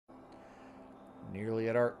Nearly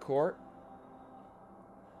at Art Court.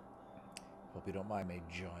 Hope you don't mind me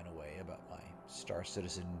jawing away about my Star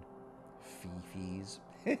Citizen fees.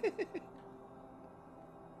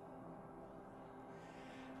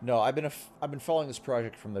 No, I've been following this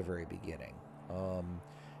project from the very beginning,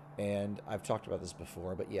 and I've talked about this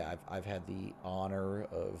before. But yeah, I've had the honor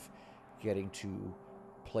of getting to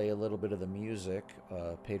play a little bit of the music.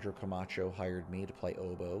 Pedro Camacho hired me to play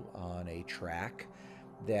oboe on a track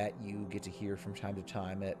that you get to hear from time to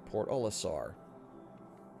time at Port Olisar.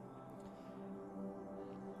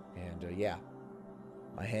 And yeah,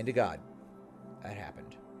 my hand to God, that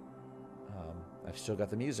happened. I've still got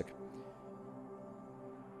the music.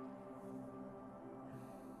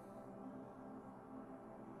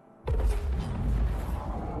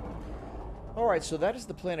 Alright, so that is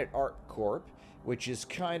the planet ArcCorp, which is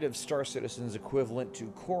kind of Star Citizen's equivalent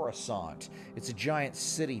to Coruscant. It's a giant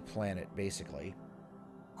city planet, basically.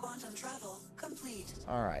 Quantum travel complete.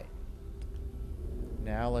 Alright.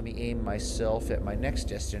 Now let me aim myself at my next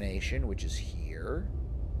destination, which is here.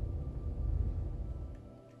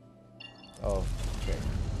 Oh, okay.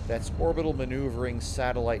 That's orbital maneuvering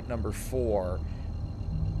satellite number 4.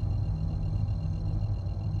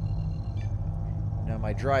 Now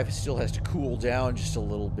my drive still has to cool down just a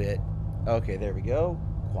little bit. Okay, there we go.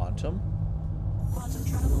 Quantum. Quantum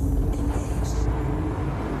travel engaged.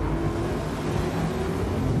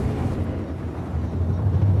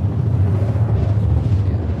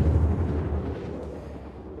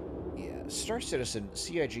 Yeah, Star Citizen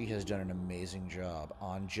CIG has done an amazing job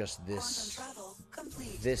on just this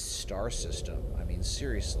star system. I mean,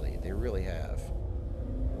 seriously, they really have.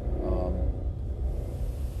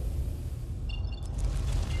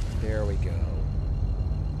 There we go.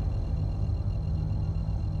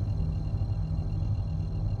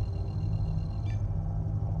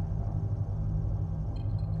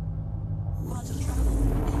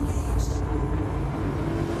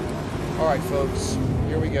 All right, folks,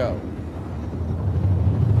 here we go.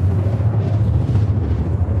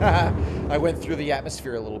 I went through the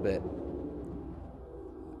atmosphere a little bit.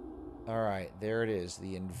 All right, there it is,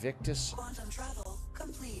 the Invictus Quantum travel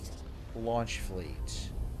complete. Launch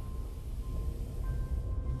Fleet.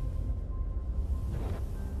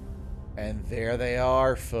 And there they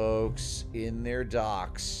are, folks, in their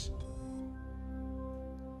docks.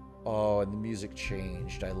 Oh, and the music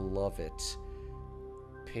changed. I love it.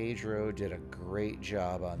 Pedro did a great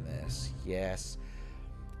job on this. Yes.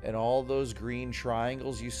 And all those green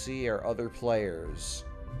triangles you see are other players.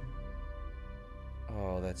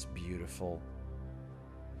 Oh, that's beautiful.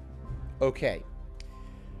 Okay.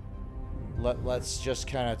 Let's just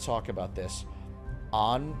kind of talk about this.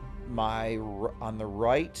 On the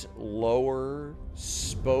right lower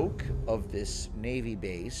spoke of this Navy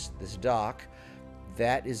base, this dock,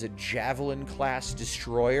 that is a Javelin class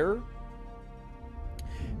destroyer.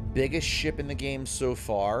 Biggest ship in the game so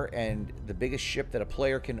far, and the biggest ship that a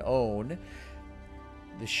player can own.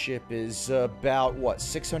 The ship is about, what,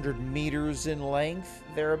 600 meters in length,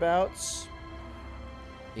 thereabouts?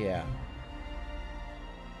 Yeah.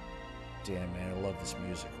 Damn, man, I love this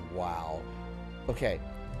music. Wow. Okay.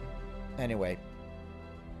 Anyway.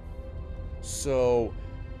 So,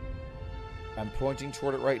 I'm pointing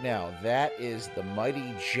toward it right now. That is the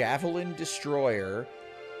mighty Javelin destroyer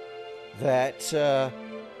that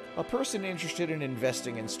a person interested in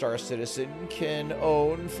investing in Star Citizen can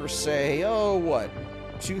own for, say, oh, what,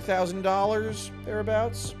 $2,000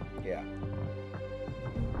 thereabouts? Yeah.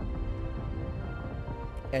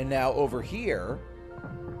 And now over here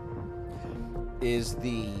is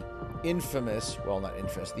the infamous, well, not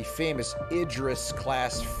infamous, the famous Idris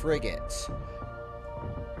class frigate.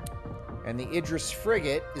 And the Idris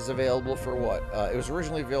frigate is available for what? It was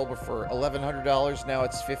originally available for $1,100. Now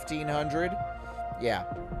it's $1,500. Yeah.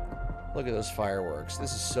 Look at those fireworks.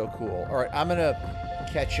 This is so cool. All right, I'm going to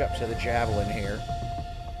catch up to the Javelin here.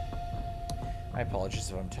 I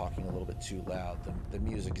apologize if I'm talking a little bit too loud. The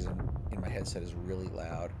music is in my headset is really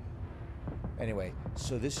loud. Anyway,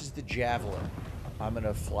 so this is the Javelin. I'm going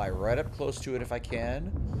to fly right up close to it if I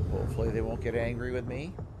can. Hopefully they won't get angry with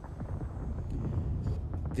me.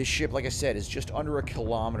 This ship, like I said, is just under 1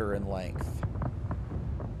 kilometer in length.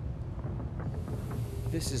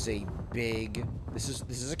 This is a big... This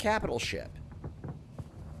is a capital ship.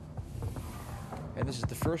 And this is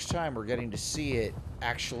the first time we're getting to see it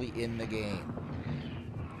actually in the game.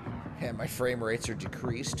 And my frame rates are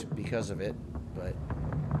decreased because of it, but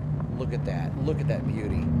look at that. Look at that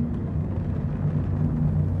beauty.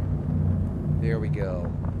 There we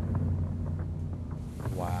go.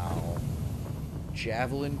 Wow.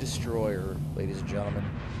 Javelin destroyer, ladies and gentlemen.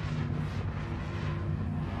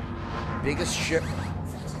 Biggest ship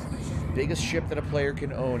that a player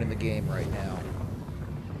can own in the game right now.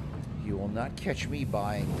 You will not catch me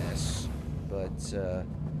buying this, but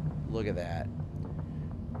look at that.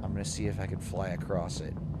 I'm going to see if I can fly across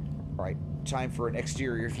it. All right, time for an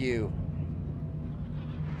exterior view.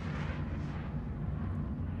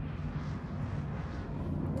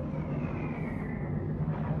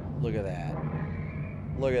 Look at that.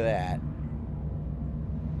 Look at that.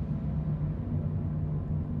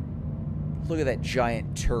 Look at that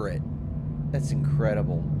giant turret. That's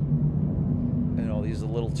incredible. And all these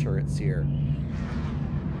little turrets here.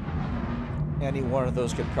 Any one of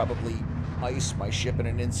those could probably ice my ship in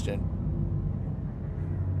an instant.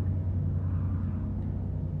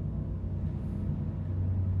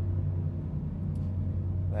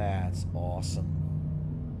 That's awesome.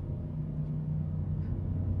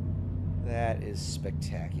 That is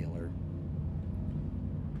spectacular.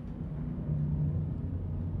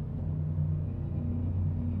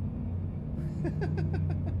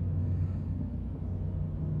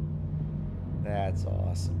 That's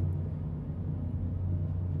awesome.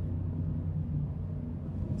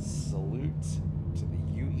 Salute to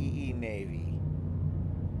the UEE Navy.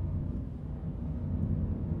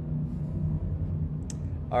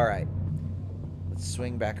 All right, let's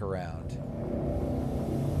swing back around.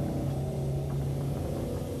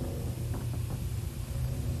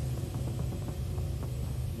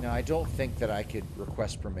 Now, I don't think that I could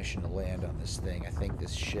request permission to land on this thing. I think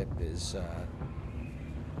this ship is,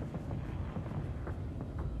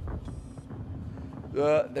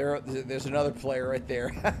 there's another player right there.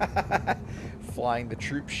 Flying the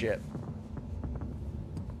troop ship.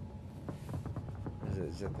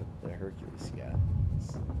 Is it the Hercules? Yeah.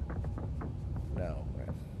 No,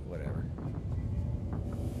 whatever.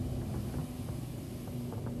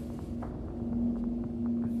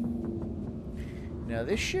 Now,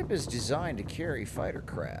 this ship is designed to carry fighter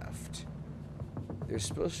craft. There's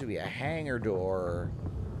supposed to be a hangar door,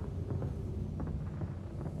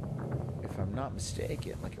 if I'm not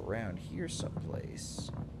mistaken, like around here someplace.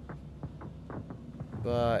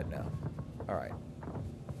 But no. Alright.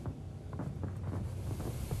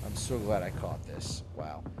 I'm so glad I caught this.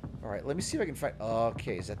 Wow. Alright, let me see if I can find...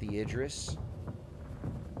 Okay, is that the Idris?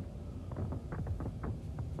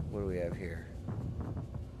 What do we have here?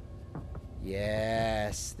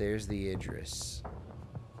 Yes, there's the Idris.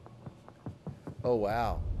 Oh,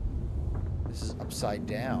 wow. This is upside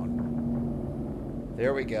down.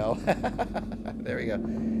 There we go. There we go.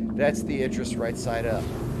 That's the Idris right side up.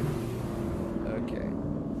 Okay.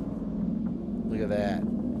 Look at that.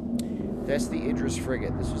 That's the Idris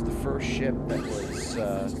frigate. This was the first ship that was...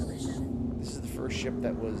 this is the first ship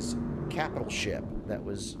that was... capital ship that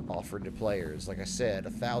was offered to players. Like I said,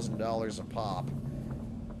 $1,000 a pop.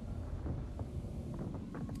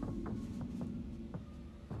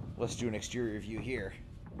 Let's do an exterior view here.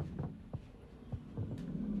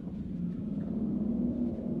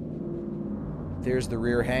 There's the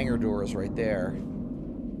rear hangar doors right there. I'm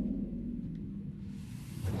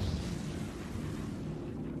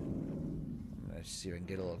gonna see if I can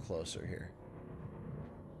get a little closer here.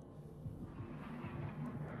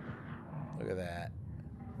 Look at that.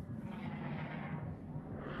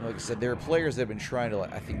 Like I said, there are players that have been trying to,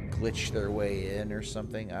 like, I think, glitch their way in or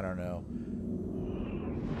something. I don't know.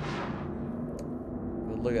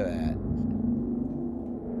 But look at that.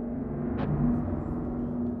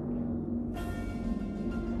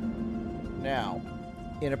 Now,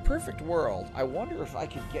 in a perfect world, I wonder if I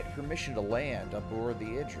could get permission to land aboard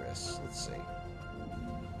the Idris. Let's see.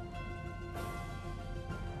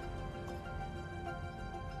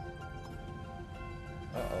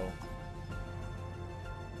 Uh-oh.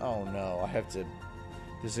 Oh no, I have to...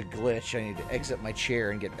 There's a glitch. I need to exit my chair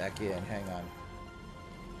and get back in. Hang on.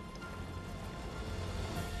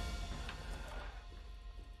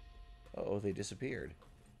 Uh-oh, they disappeared.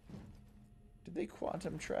 Did they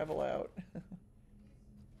quantum travel out?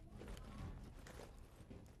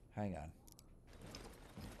 Hang on.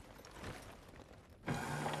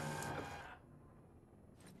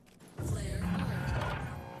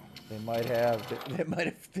 They might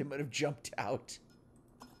have jumped out.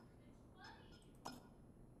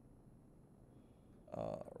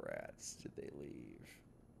 Oh, rats, did they leave?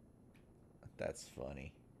 That's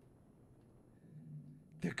funny.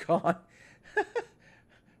 They're gone.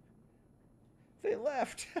 They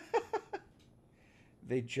left.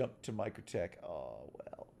 They jumped to Microtech. Oh,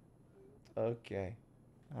 well. Okay.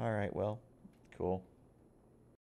 All right, well, cool.